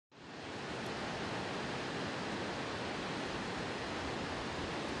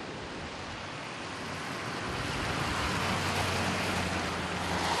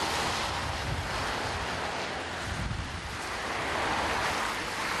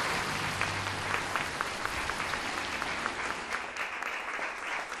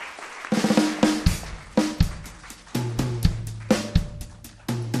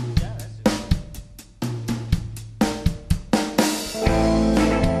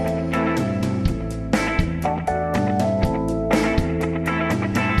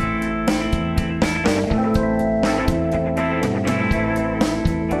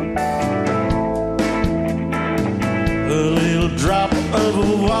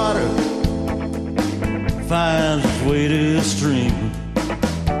water finds its way to the stream.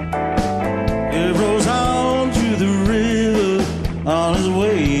 It rolls on to the river on its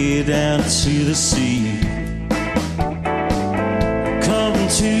way down to the sea. Coming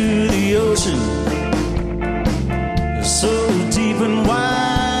to the ocean, so deep and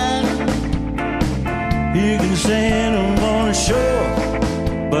wide. You can stand on the shore,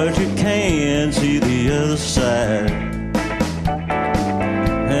 but you can't see the other side.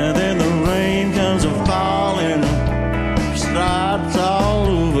 And then the rain comes a-falling, starts all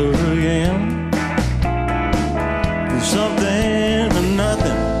over again. Something to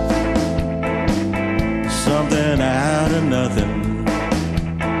nothing, something out of nothing.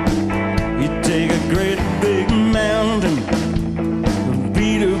 You take a great big mountain,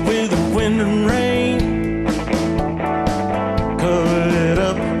 beat it with the wind and rain, cover it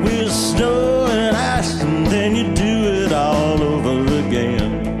up with snow and ice, and then you do it all over again.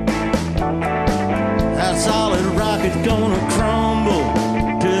 That solid rock is gonna crumble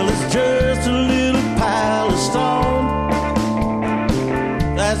till it's just a little pile of stone.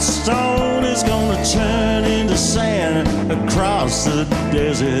 That stone is gonna turn into sand across the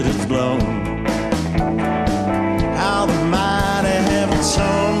desert it's blown. How the mighty have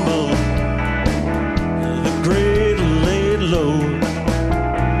tumbled, the great laid low.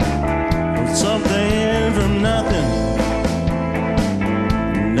 Something from nothing,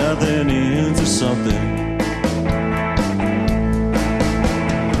 nothing into something.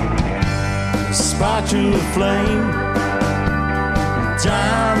 A spark to a flame,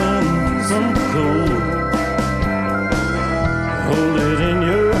 diamonds and gold. Hold it in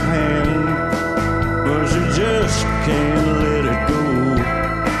your hand, but you just can't let it go.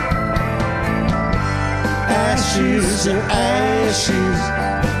 Ashes to ashes,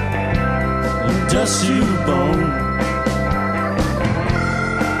 dust to bone,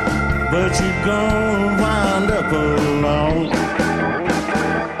 but you're gonna wind up alone.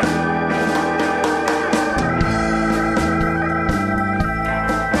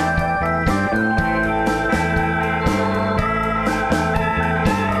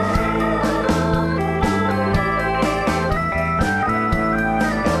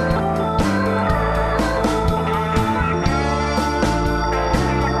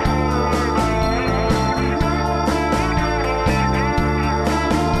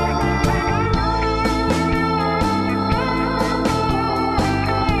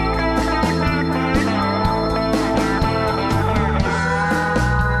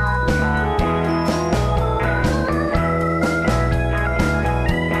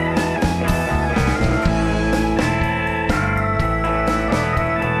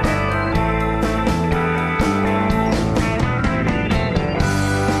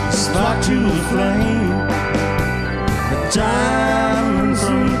 To the flame, the diamonds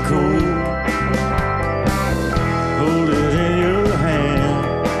and coal. Hold it in your hand,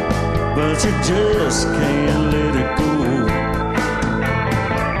 but you just can't let it go.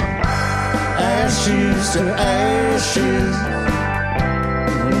 Ashes to ashes,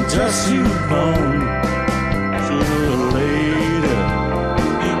 dust to bone. Sooner or later,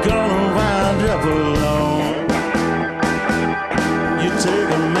 you're gonna wind up alone. You take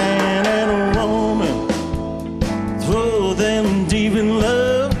a man, deep in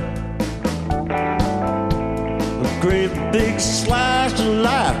love, a great big slice of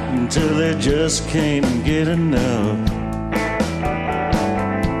life until they just can't get enough.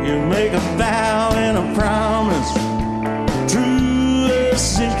 You make a vow and a promise, true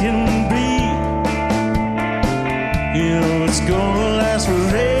as it can be. You know it's gonna last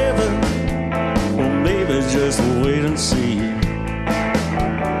forever, or maybe just wait and see.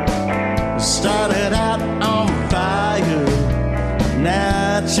 Started out on fire,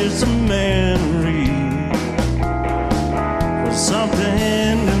 now it's just a memory.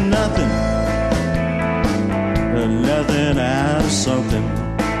 Something to nothing, nothing out of something.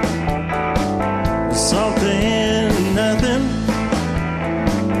 Something to nothing,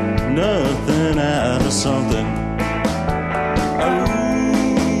 nothing out of something.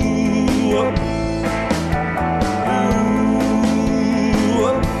 Ooh, oh.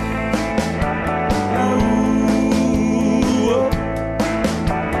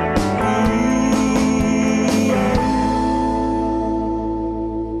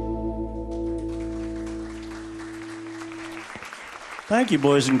 Thank you,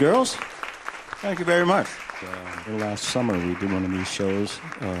 boys and girls. Thank you very much. Last summer we did one of these shows.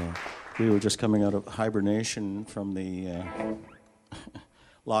 We were just coming out of hibernation from the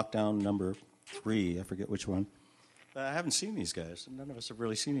lockdown number 3. I forget which one. I haven't seen these guys. None of us have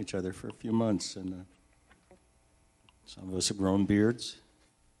really seen each other for a few months. And some of us have grown beards.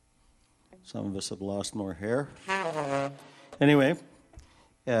 Some of us have lost more hair. Anyway,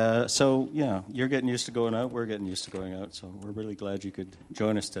 so yeah, you're getting used to going out. We're getting used to going out. So we're really glad you could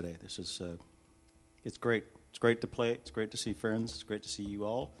join us today. This is, it's great. It's great to play. It's great to see friends. It's great to see you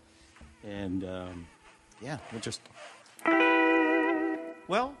all. And yeah, we'll just,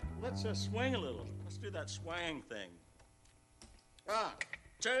 well, let's swing a little. Let's do that swang thing. 1,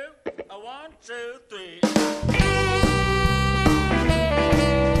 2, 1, 2, 3.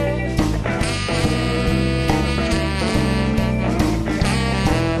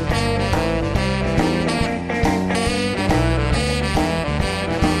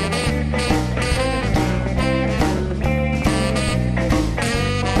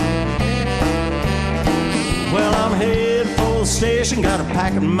 Well, I'm headed for the station, got a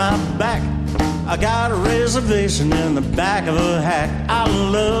pack in my back. I got a reservation in the back of a hack. I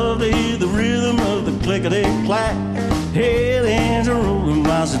love to hear the rhythm of the clickety-clack. Hey, the engine rolling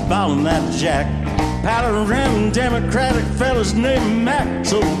while it's balling that jack. Paddling around Democratic fellas named Mac.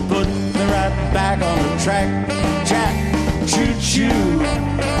 So put me right back on the track. Jack, choo-choo,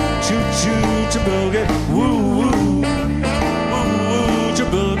 choo-choo, cha-boogie, woo-woo, woo-woo,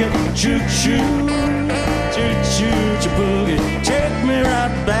 cha-boogie, choo-choo, choo-choo, cha-boogie. Take me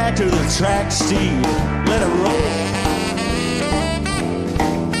right back to the track, Steve. Let it roll.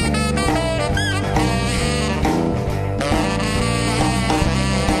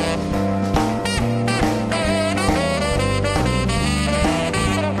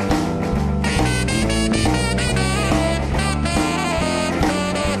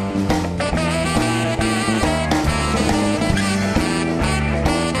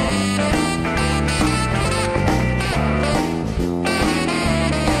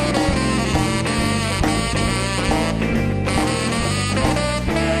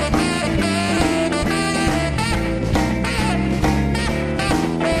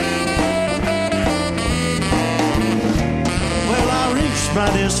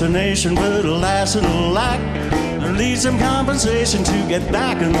 Destination, but alas and alack, there needs some compensation to get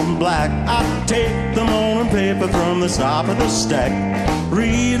back in the black. I take the morning paper from the top of the stack,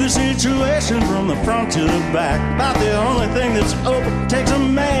 read the situation from the front to the back. About the only thing that's open takes a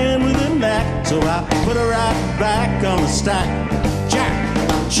man with a knack, so I put her right back on the stack. Jack,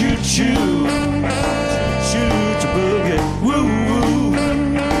 choo-choo, choo-choo, cha-boogie, woo-woo,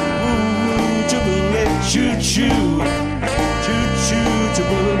 woo-woo, cha-boogie, choo-choo, choo-choo,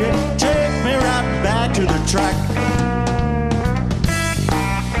 cha-boogie, take me right back to the track.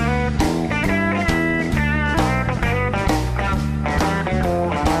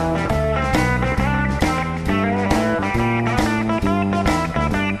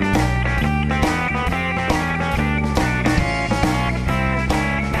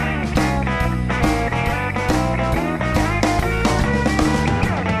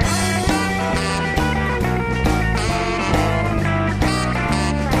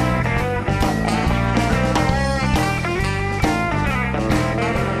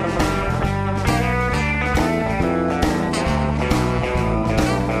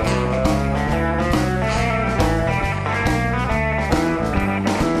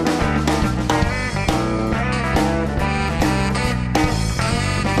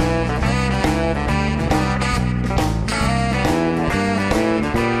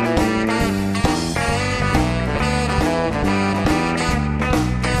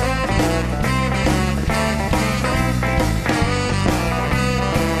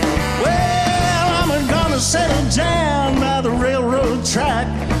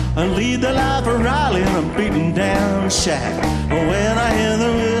 And lead the life of Riley in a beaten down shack. When I hear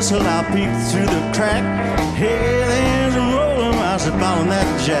the whistle, I'll peek through the crack. Hey, the engine rolling while she's ballin'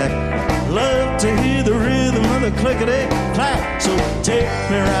 that jack. Love to hear the rhythm of the clickety-clack. So take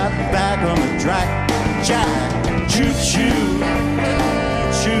me right back on the track. Jack, choo-choo,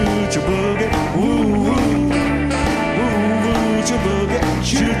 choo-cha-boogie, woo-woo, woo-woo, cha-boogie,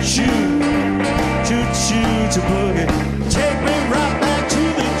 choo-choo, choo-choo, cha-boogie. Take me right back to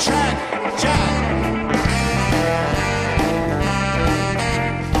the track, Jack.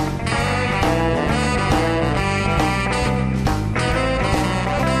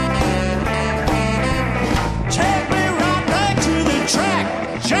 Take me right back to the track,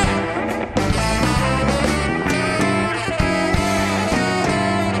 Jack.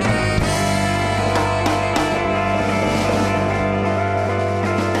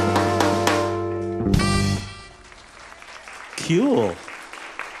 Cool.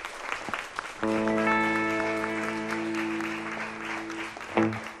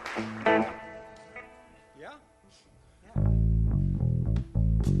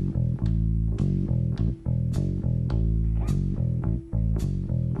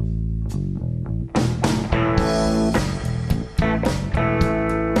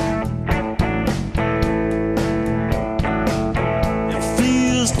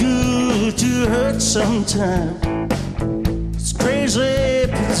 sometimes. It's crazy,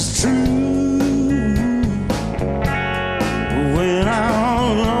 but it's true. When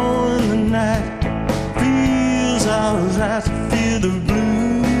I'm alone in the night, feels alright to feel the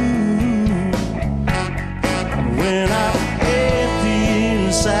blue. When I'm empty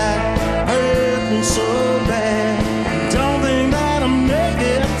inside, hurting so bad, don't think that I'll make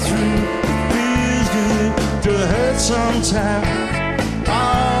it through. It feels good to hurt sometimes.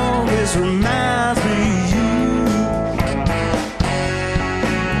 Always reminds me of you.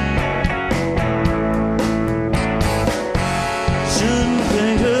 Shouldn't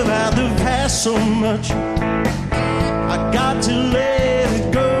think about the past so much. I got to let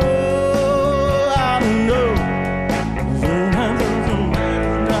it go. I know when I'm from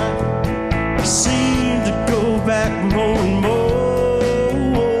night, I seem to go back more and more.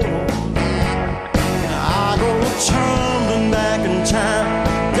 I go tumbling back in time.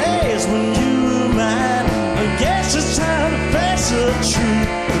 Days when you were mine. I guess it's time to face the truth.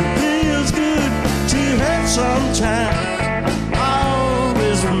 It feels good to hurt sometimes.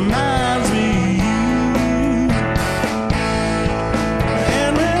 Always reminds me of you.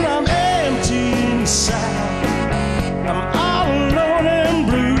 And when I'm empty inside, I'm all alone and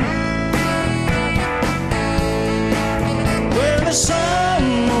blue. When the sun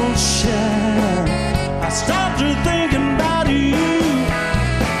won't shine, I start to thinking about you.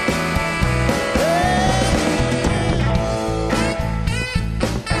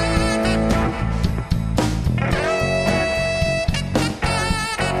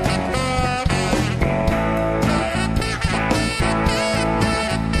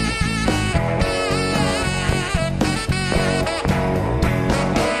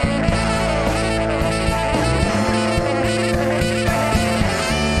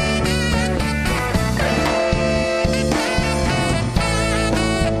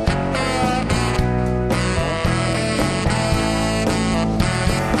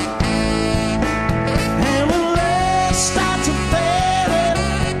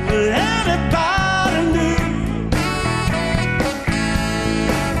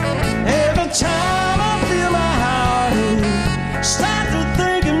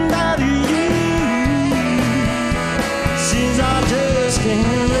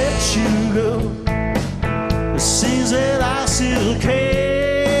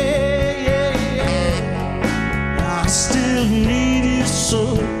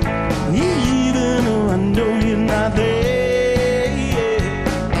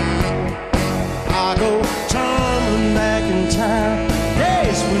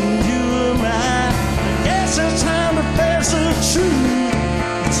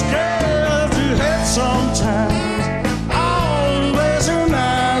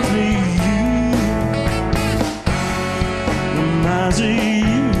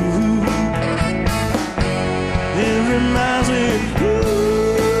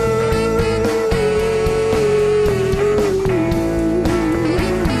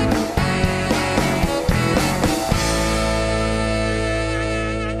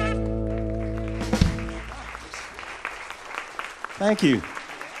 Thank you.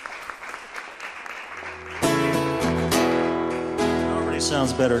 It already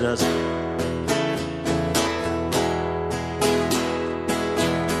sounds better, doesn't it?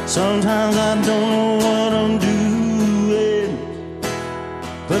 Sometimes I don't know what I'm doing,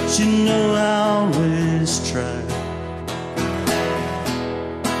 but you know I always try.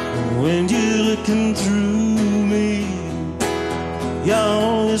 When you're looking through me, you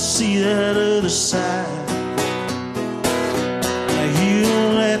always see that other side. You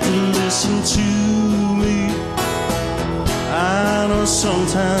don't have to listen to me. I know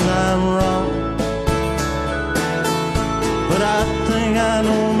sometimes I'm wrong, but I think I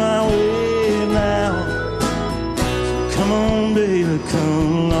know my way now. So come on, baby,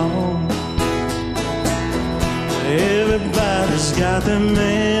 come along. Everybody's got their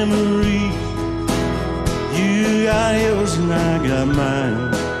memory. You got yours and I got mine.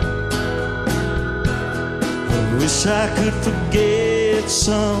 Wish I could forget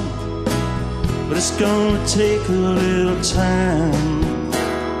some, but it's gonna take a little time.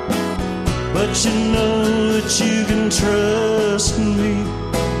 But you know that you can trust me.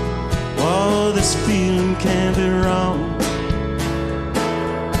 Oh, this feeling can't be wrong.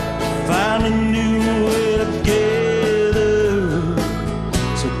 Find a new way together.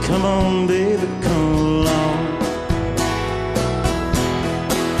 So come on, baby, come along.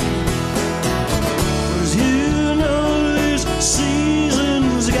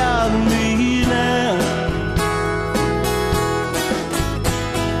 Seasons got me now.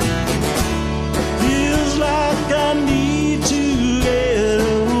 Feels like I need to get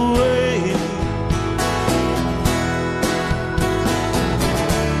away.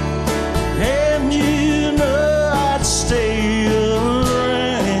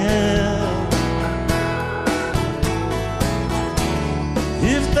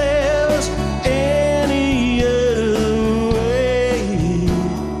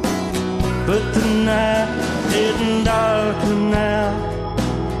 but the night getting darker now.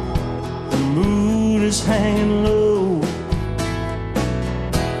 The moon is hanging low.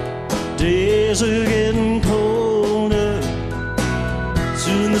 Days are getting colder.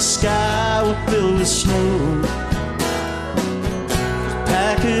 Soon the sky will fill with snow.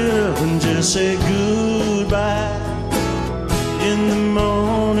 Pack it up and just say goodbye. In the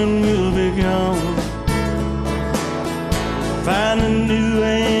morning we'll be gone. Find a new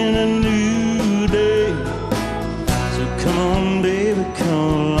and a new day. So come on, baby, come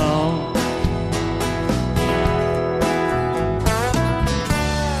along.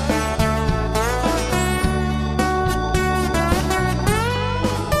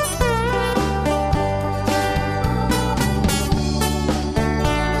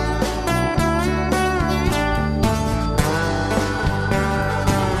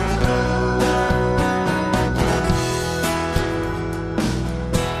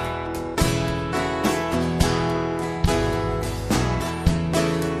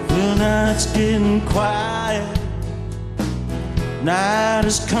 It's getting quiet. Night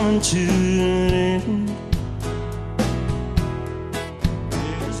is coming to an end.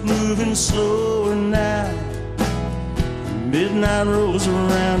 It's moving slower now. Midnight rolls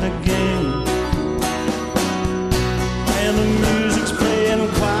around again, and the music's playing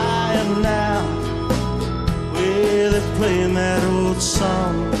quiet now. Where they're playing that old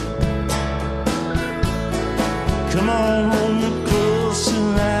song. Come on, hold me closer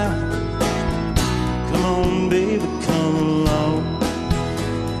now. Come on, baby, come along.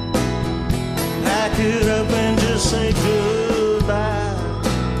 Pack it up and just say goodbye.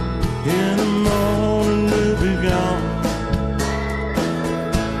 In the morning we'll be gone.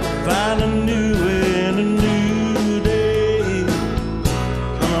 Find a new and a new day.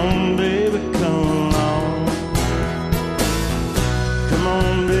 Come on, baby, come along. Come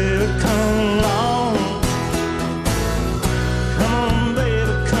on, baby, come along. Come on,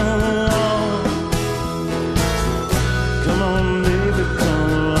 baby, come along. Come on, baby,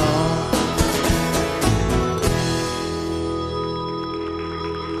 come along.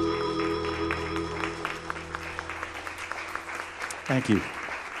 Thank you.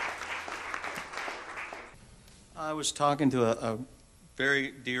 I was talking to a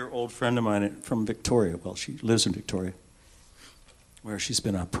very dear old friend of mine from Victoria. Well, she lives in Victoria, where she's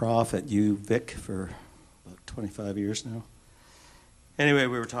been a prof at UVic for about 25 years now. Anyway,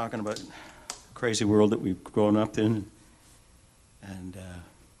 we were talking about the crazy world that we've grown up in. And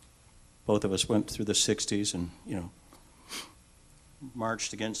both of us went through the 60s and, you know,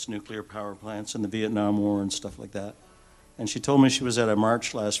 marched against nuclear power plants and the Vietnam War and stuff like that. And she told me she was at a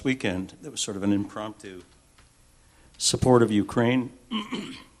march last weekend that was sort of an impromptu support of Ukraine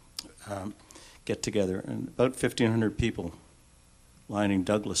get together. And about 1,500 people lining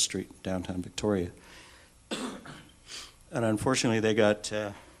Douglas Street, downtown Victoria. And unfortunately, they got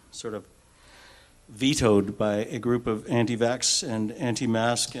sort of vetoed by a group of anti-vax and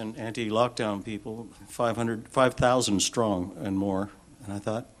anti-mask and anti-lockdown people, 5,000 strong and more. And I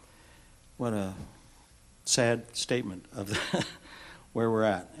thought, what a sad statement of where we're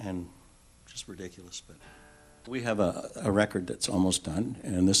at, and just ridiculous. But we have a record that's almost done,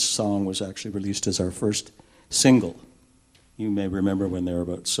 and this song was actually released as our first single. You may remember when they were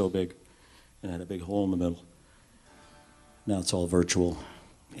about so big and had a big hole in the middle. Now it's all virtual.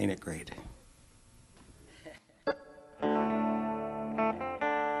 Ain't it great? 1,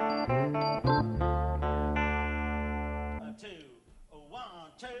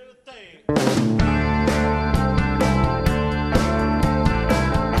 2, 3.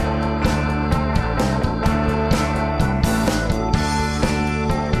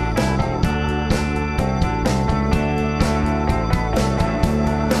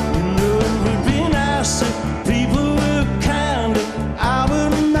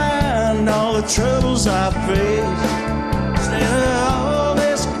 Troubles I face, instead of all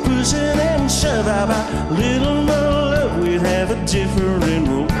this pushing and shove, how about little more love? We'd have a different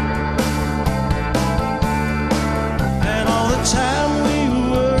road. And all the time we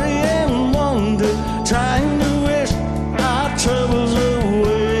worry and wonder, trying to wish our troubles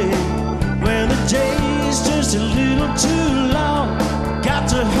away. When the day's just a little too long, got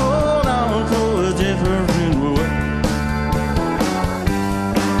to hold on for a different road.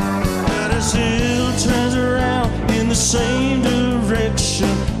 Still turns around in the same direction.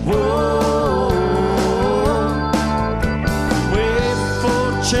 Whoa, wait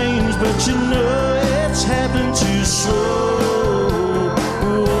for change, but you know it's happened too slow.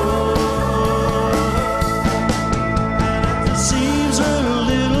 Whoa. And if it seems a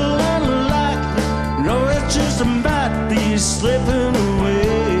little unlikely, no, it just might be slipping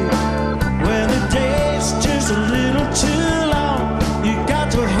away.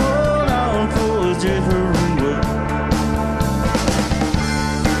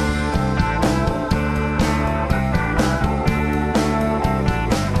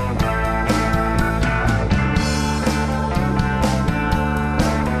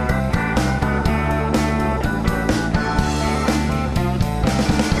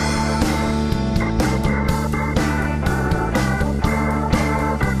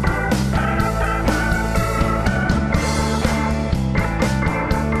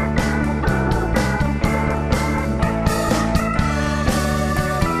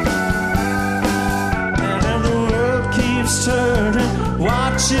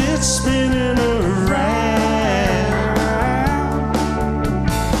 it's spinning around.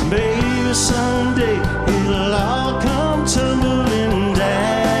 Baby, someday it'll all come tumbling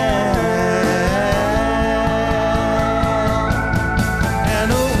down. And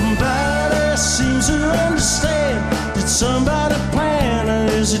nobody seems to understand. Did somebody plan, or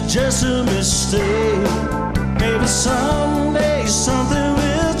is it just a mistake? Maybe someday something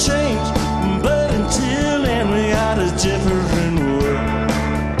will change, but until then we got a different world.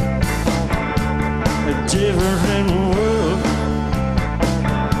 A different world.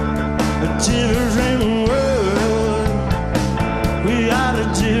 A different world. We got a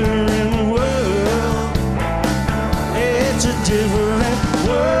different world. It's a different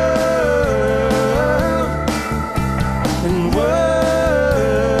world. And world.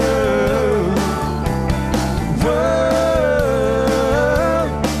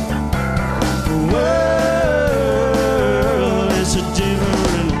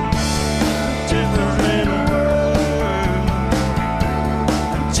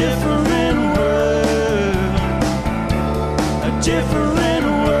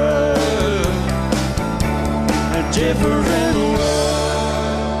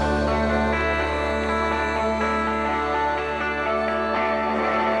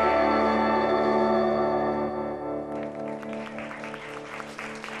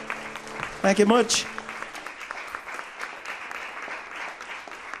 Thank you much.